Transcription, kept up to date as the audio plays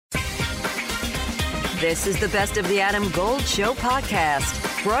This is the Best of the Adam Gold Show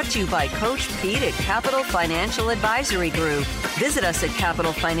podcast, brought to you by Coach Pete at Capital Financial Advisory Group. Visit us at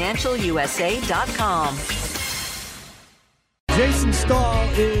capitalfinancialusa.com. Jason Stahl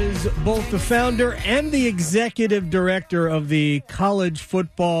is both the founder and the executive director of the College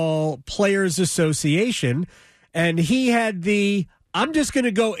Football Players Association, and he had the, I'm just going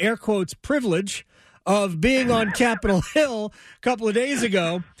to go air quotes, privilege of being on Capitol Hill a couple of days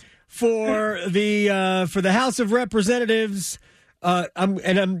ago for the House of Representatives.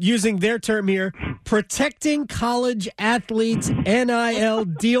 I'm using their term here, protecting college athletes NIL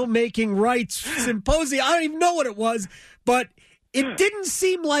deal-making rights symposium. I don't even know what it was, but it didn't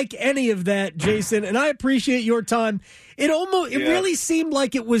seem like any of that, Jason, and I appreciate your time. It really seemed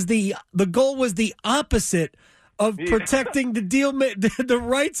like it was the goal was the opposite of protecting the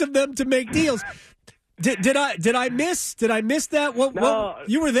rights of them to make deals. Did I miss that? What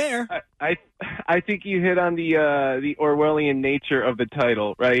you were there? I think you hit on the Orwellian nature of the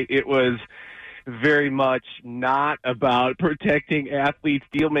title, right? It was very much not about protecting athletes'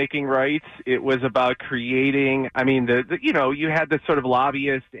 deal-making rights. It was about creating. I mean, you had the sort of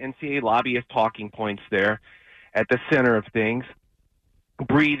NCAA lobbyist talking points there at the center of things,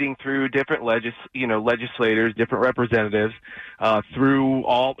 breathing through different legislators, different representatives, through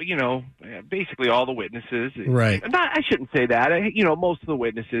all, basically all the witnesses. Right. I shouldn't say that. Most of the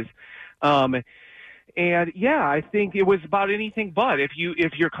witnesses. And yeah, I think it was about anything but. If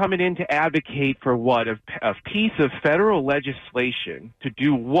you're coming in to advocate for what a piece of federal legislation to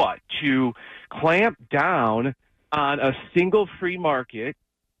do what, to clamp down on a single free market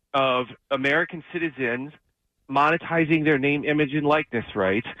of American citizens monetizing their name, image, and likeness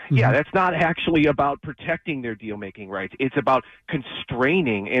rights. Mm-hmm. Yeah, that's not actually about protecting their deal-making rights. It's about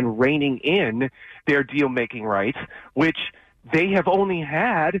constraining and reining in their deal-making rights, which they have only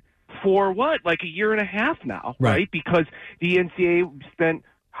had for like a year and a half now, right? Because the NCAA spent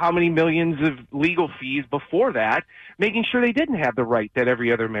how many millions of legal fees before that, making sure they didn't have the right that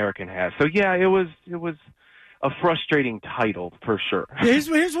every other American has. So yeah, it was a frustrating title for sure. Here's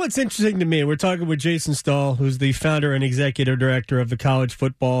what's interesting to me. We're talking with Jason Stahl, who's the founder and executive director of the College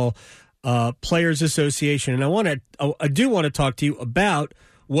Football Players Association, and I do want to talk to you about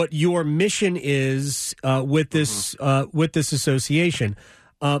what your mission is with this association.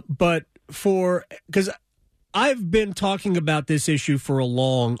 But because I've been talking about this issue for a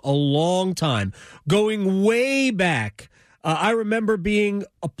long time, going way back. I remember being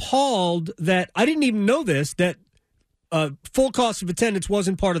appalled that I didn't even know this, that full cost of attendance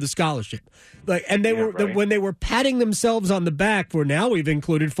wasn't part of the scholarship. When they were patting themselves on the back for now we've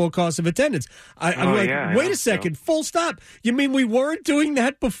included full cost of attendance. I'm wait a second, full stop. You mean we weren't doing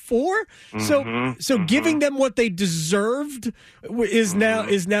that before? So giving them what they deserved is now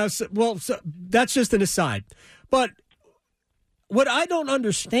well. So that's just an aside. But what I don't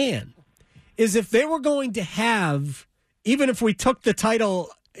understand is if they were going to have, even if we took the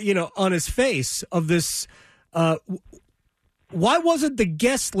title, on his face of this. Why wasn't the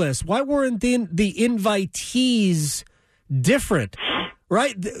guest list? Why weren't the invitees different?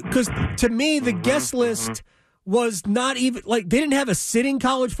 Right? Because to me, the guest list was not even they didn't have a sitting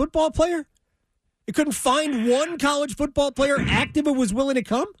college football player. You couldn't find one college football player active who was willing to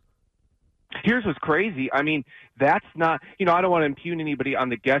come. Here's what's crazy. I mean, that's not. I don't want to impugn anybody on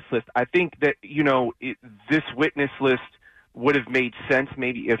the guest list. I think that this witness list would have made sense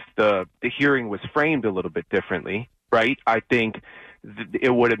maybe if the hearing was framed a little bit differently. Right, I think it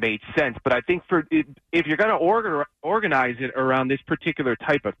would have made sense. But I think if you're going to organize it around this particular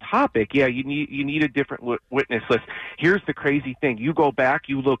type of topic, yeah, you need a different witness list. Here's the crazy thing: you go back,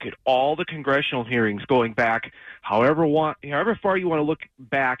 you look at all the congressional hearings going back, however far you want to look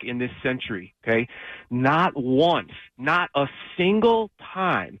back in this century. Okay, not once, not a single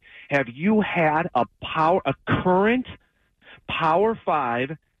time have you had a current Power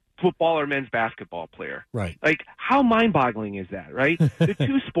 5 football or men's basketball player. Right. How mind-boggling is that, right? The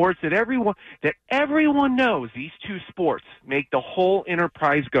two sports that everyone knows, these two sports make the whole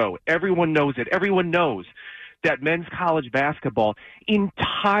enterprise go. Everyone knows it. Everyone knows that men's college basketball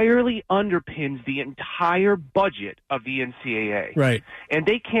entirely underpins the entire budget of the NCAA. Right. And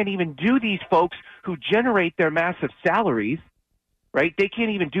they can't even do these folks who generate their massive salaries, right? They can't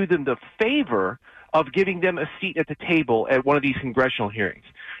even do them the favor of giving them a seat at the table at one of these congressional hearings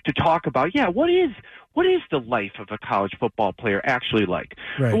to talk about, what is the life of a college football player actually like?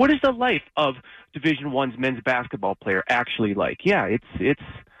 Right. What is the life of Division I's men's basketball player actually like? Yeah, it's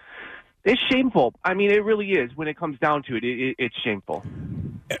shameful. I mean, it really is. When it comes down to it, it's shameful.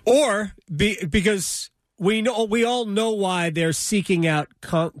 Because we all know why they're seeking out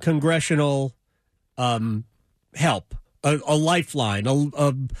congressional help, a lifeline,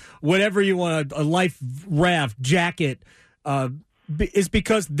 a whatever you want, a life raft, jacket, is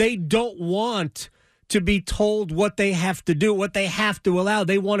because they don't want to be told what they have to do, what they have to allow.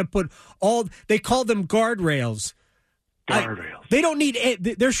 They want to put they call them guardrails. Guardrails. They don't need.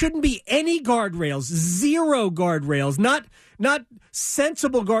 There shouldn't be any guardrails. Zero guardrails. Not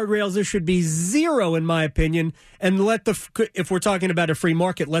sensible guardrails. There should be zero, in my opinion. And if we're talking about a free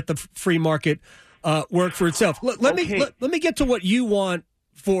market, let the free market work for itself. Let me get to what you want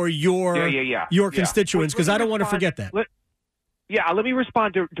for your constituents, because I don't want to forget that. Let me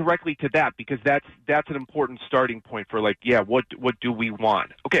respond directly to that, because that's an important starting point for what do we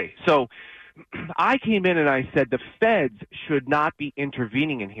want? Okay, so I came in and I said the feds should not be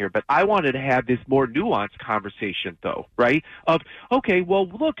intervening in here, but I wanted to have this more nuanced conversation, though, right? Okay, well,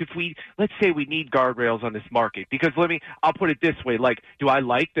 look, let's say we need guardrails on this market, because I'll put it this way, do I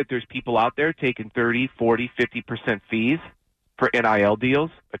like that there's people out there taking 30, 40, 50% fees for NIL deals,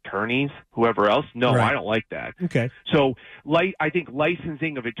 attorneys, whoever else? No, right. I don't like that. Okay. So I think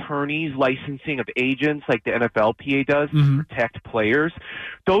licensing of attorneys, licensing of agents like the NFLPA does to protect players,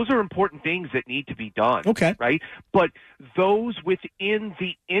 those are important things that need to be done. Okay. Right? But those within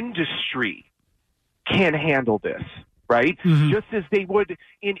the industry can handle this. Right? Mm-hmm. Just as they would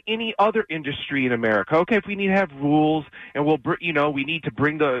in any other industry in America. Okay, if we need to have rules and we need to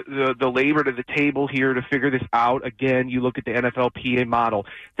bring the labor to the table here to figure this out. Again, you look at the NFLPA model.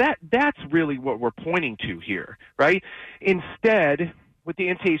 That's really what we're pointing to here, right? Instead, what the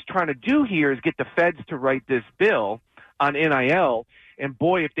NCAA is trying to do here is get the feds to write this bill on NIL. And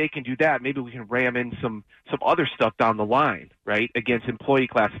boy, if they can do that, maybe we can ram in some other stuff down the line, right? Against employee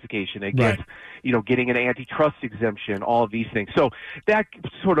classification, against getting an antitrust exemption, all of these things. So that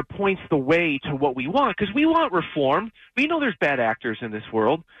sort of points the way to what we want, because we want reform. We know there's bad actors in this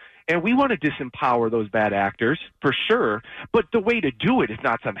world, and we want to disempower those bad actors for sure. But the way to do it is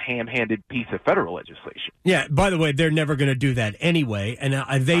not some ham-handed piece of federal legislation. Yeah. By the way, they're never going to do that anyway, and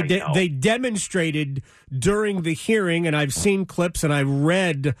they demonstrated during the hearing, and I've seen clips and I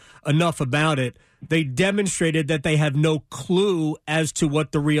read enough about it. They demonstrated that they have no clue as to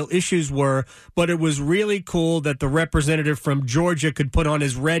what the real issues were, but it was really cool that the representative from Georgia could put on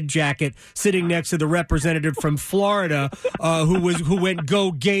his red jacket sitting next to the representative from Florida who went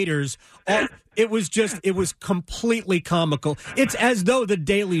 "Go Gators." It was completely comical. It's as though the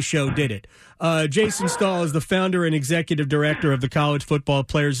Daily Show did it. Jason Stahl is the founder and executive director of the College Football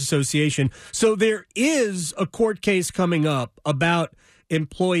Players Association. So there is a court case coming up about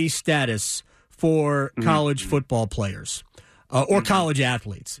employee status for college football players or college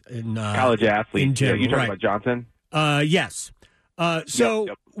athletes. College athletes. In general. You're talking about Johnson? Yes.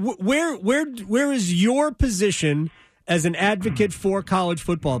 Yep. Where is your position as an advocate for college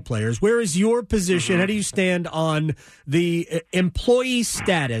football players? Where is your position? How do you stand on the employee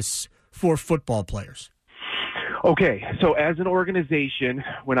status for football players? Okay, so as an organization,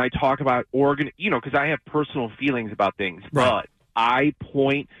 when I talk about because I have personal feelings about things, but I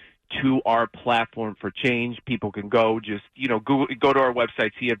point to our platform for change. People can go go to our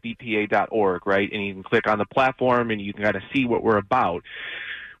website, cfbpa.org, right? And you can click on the platform and you can kind of see what we're about.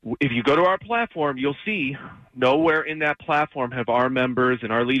 If you go to our platform, you'll see nowhere in that platform have our members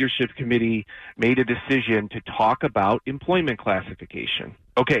and our leadership committee made a decision to talk about employment classification.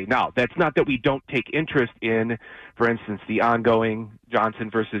 Okay, now, that's not that we don't take interest in, for instance, the ongoing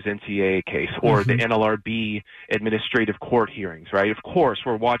Johnson versus NCAA case or the NLRB administrative court hearings, right? Of course,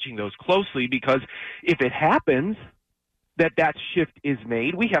 we're watching those closely, because if it happens that shift is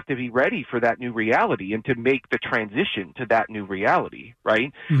made, we have to be ready for that new reality and to make the transition to that new reality,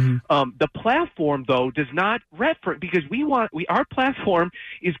 right? The platform, though, does not reference, because our platform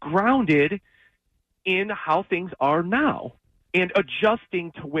is grounded in how things are now and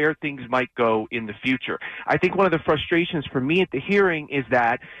adjusting to where things might go in the future. I think one of the frustrations for me at the hearing is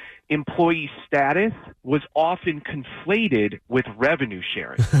that employee status was often conflated with revenue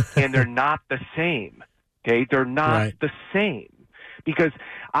sharing, and they're not the same. Okay, they're not the same, because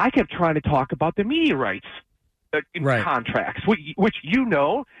I kept trying to talk about the media rights contracts, which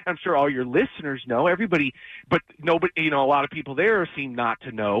I'm sure all your listeners know, everybody, but nobody, a lot of people there seem not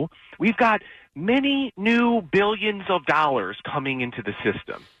to know. We've got many new billions of dollars coming into the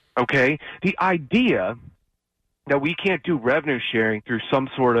system. Okay, the idea that we can't do revenue sharing through some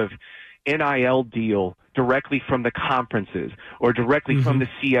sort of NIL deal directly from the conferences or directly from the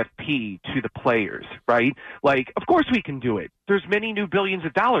CFP to the players, right? Of course we can do it. There's many new billions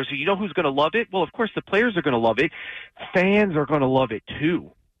of dollars. So you know who's going to love it? Well, of course the players are going to love it. Fans are going to love it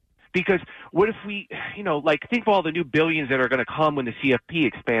too, Because what if we, like, think of all the new billions that are going to come when the CFP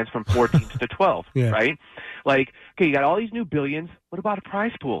expands from 4 teams to 12, right? Like, okay, you got all these new billions. What about a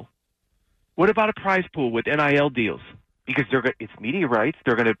prize pool? What about a prize pool with NIL deals? Because it's media rights.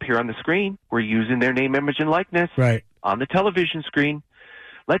 They're going to appear on the screen. We're using their name, image, and likeness on the television screen.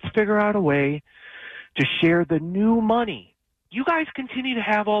 Let's figure out a way to share the new money. You guys continue to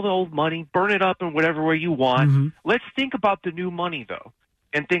have all the old money, burn it up in whatever way you want. Mm-hmm. Let's think about the new money, though,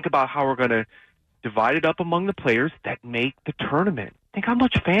 and think about how we're going to divide it up among the players that make the tournament. Think how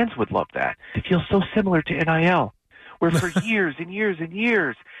much fans would love that. It feels so similar to NIL, where for years and years and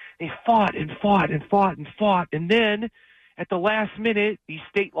years, they fought and fought and fought and fought, and then at the last minute, these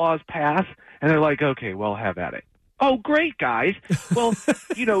state laws pass, and they're like, okay, well, have at it. Oh, great, guys. Well,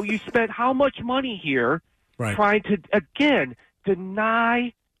 you spent how much money here trying to, again,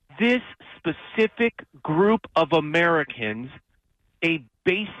 deny this specific group of Americans a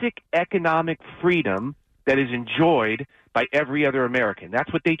basic economic freedom that is enjoyed by every other American.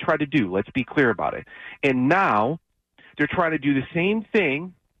 That's what they try to do. Let's be clear about it. And now they're trying to do the same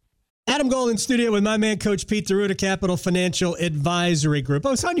thing. Adam Gold in studio with my man, Coach Pete DeRuta, Capital Financial Advisory Group.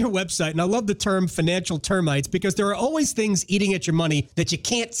 I was on your website, and I love the term financial termites because there are always things eating at your money that you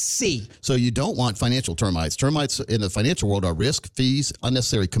can't see. So you don't want financial termites. Termites in the financial world are risk, fees,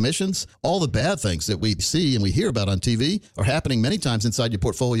 unnecessary commissions. All the bad things that we see and we hear about on TV are happening many times inside your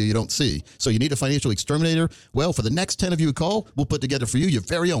portfolio you don't see. So you need a financial exterminator. Well, for the next 10 of you who call, we'll put together for you your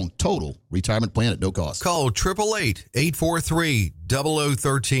very own total retirement plan at no cost. Call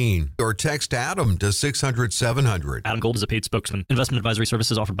 888-843-0013 or text Adam to 600-700. Adam Gold is a paid spokesman. Investment advisory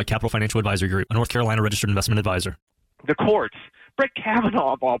services offered by Capital Financial Advisory Group, a North Carolina registered investment advisor. The courts, Brett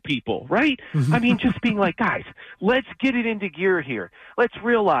Kavanaugh of all people, right? I mean, just being like, guys, let's get it into gear here. Let's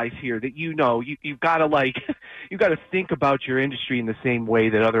realize here that you've got to you've got to think about your industry in the same way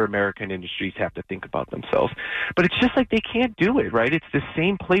that other American industries have to think about themselves. But it's just like they can't do it, right? It's the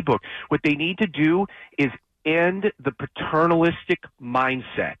same playbook. What they need to do is end the paternalistic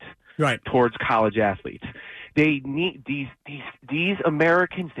mindset towards college athletes. They need these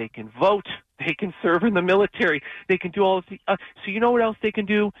Americans. They can vote. They can serve in the military. They can do all of the. So you know what else they can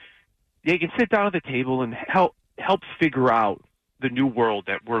do? They can sit down at the table and help figure out the new world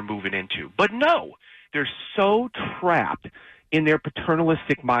that we're moving into. But no, they're so trapped in their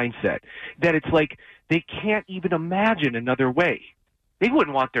paternalistic mindset that it's like they can't even imagine another way. They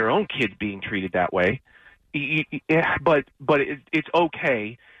wouldn't want their own kids being treated that way. But it's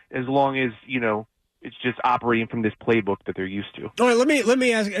okay as long as it's just operating from this playbook that they're used to. All right, let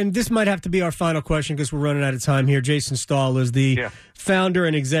me ask, and this might have to be our final question because we're running out of time here. Jason Stahl is the founder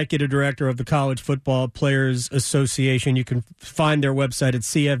and executive director of the College Football Players Association. You can find their website at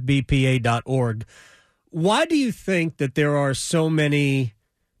cfbpa.org. Why do you think that there are so many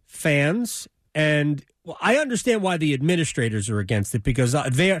fans? And I understand why the administrators are against it because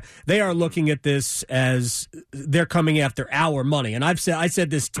they are looking at this as they're coming after our money. And I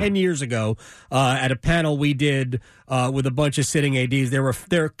said this 10 years ago at a panel we did with a bunch of sitting ADs.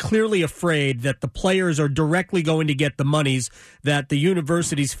 They're clearly afraid that the players are directly going to get the monies that the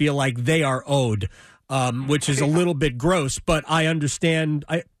universities feel like they are owed. Which is a little bit gross, but I understand.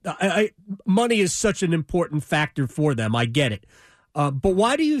 Money is such an important factor for them. I get it. But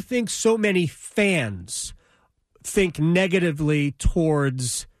why do you think so many fans think negatively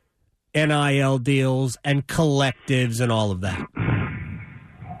towards NIL deals and collectives and all of that?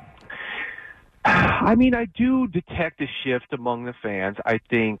 I mean, I do detect a shift among the fans. I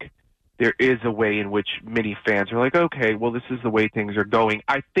think there is a way in which many fans are like, okay, well, this is the way things are going.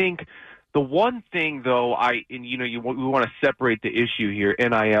 I think the one thing, though, we want to separate the issue here,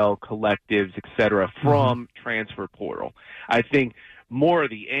 NIL, collectives, et cetera, from transfer portal. I think more of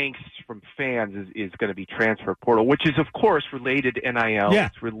the angst from fans is going to be transfer portal, which is, of course, related to NIL. Yeah.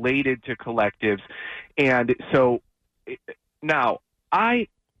 It's related to collectives. And so now I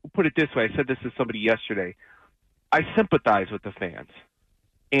put it this way. I said this to somebody yesterday. I sympathize with the fans.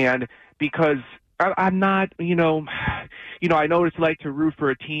 And because I'm not, I know what it's like to root for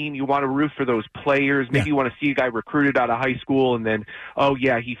a team. You want to root for those players. Maybe you want to see a guy recruited out of high school and then,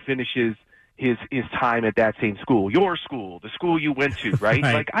 he finishes his time at that same school, your school, the school you went to, right?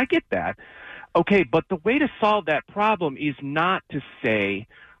 Like, I get that. Okay, but the way to solve that problem is not to say,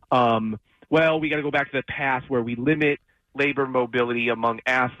 we got to go back to the past where we limit labor mobility among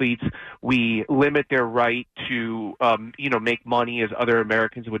athletes. We limit their right to, make money as other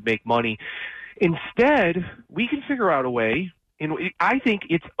Americans would make money. Instead, we can figure out a way, and I think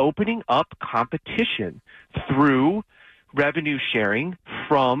it's opening up competition through revenue sharing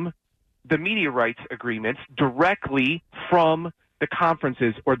from the media rights agreements directly from the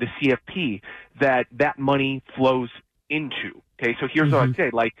conferences or the CFP that money flows into. Okay, so here's what I'd say.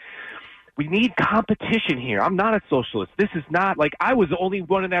 Like, we need competition here. I'm not a socialist. This is not like I was the only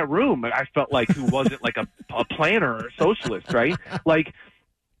one in that room. I felt like who wasn't like a planner or a socialist, right? Like,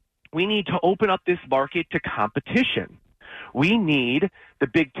 we need to open up this market to competition. We need the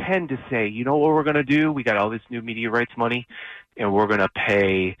Big Ten to say, you know what we're going to do? We got all this new media rights money, and we're going to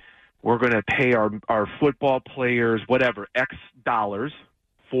pay our football players whatever X dollars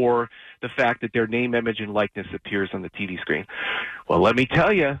for the fact that their name, image, and likeness appears on the TV screen. Well, let me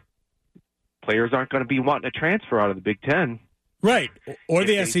tell you, players aren't going to be wanting to transfer out of the Big Ten. Right. Or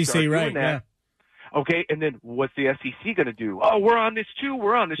the SEC, right. Yeah. Okay, and then what's the SEC going to do? Oh, we're on this too.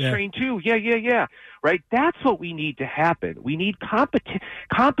 We're on this train too. Yeah. Right? That's what we need to happen. We need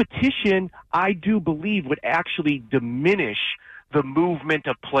competition, I do believe, would actually diminish the movement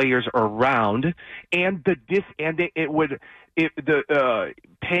of players around, and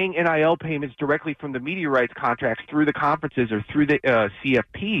paying NIL payments directly from the media rights contracts through the conferences or through the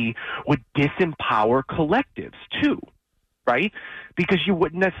CFP would disempower collectives too, right? Because you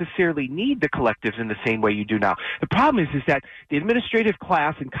wouldn't necessarily need the collectives in the same way you do now. The problem is that the administrative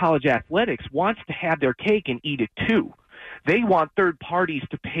class in college athletics wants to have their cake and eat it too. They want third parties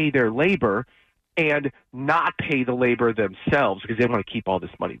to pay their labor and not pay the labor themselves because they want to keep all this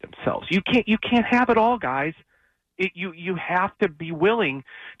money themselves. You can't have it all, guys. You have to be willing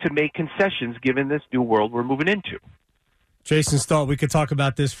to make concessions given this new world we're moving into. Jason Stahl, we could talk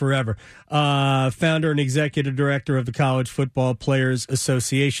about this forever. Founder and executive director of the College Football Players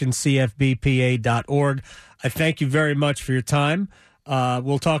Association, CFBPA.org. I thank you very much for your time.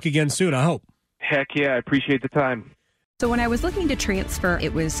 We'll talk again soon, I hope. Heck yeah, I appreciate the time. So when I was looking to transfer,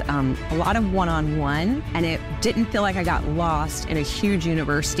 it was a lot of one-on-one, and it didn't feel like I got lost in a huge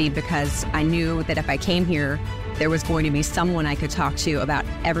university because I knew that if I came here, there was going to be someone I could talk to about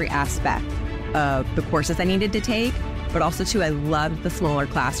every aspect of the courses I needed to take, but also, too, I loved the smaller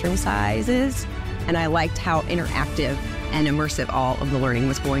classroom sizes, and I liked how interactive and immersive all of the learning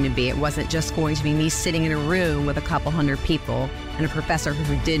was going to be. It wasn't just going to be me sitting in a room with a couple hundred people and a professor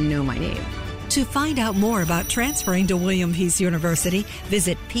who didn't know my name. To find out more about transferring to William Peace University,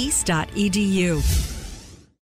 visit peace.edu.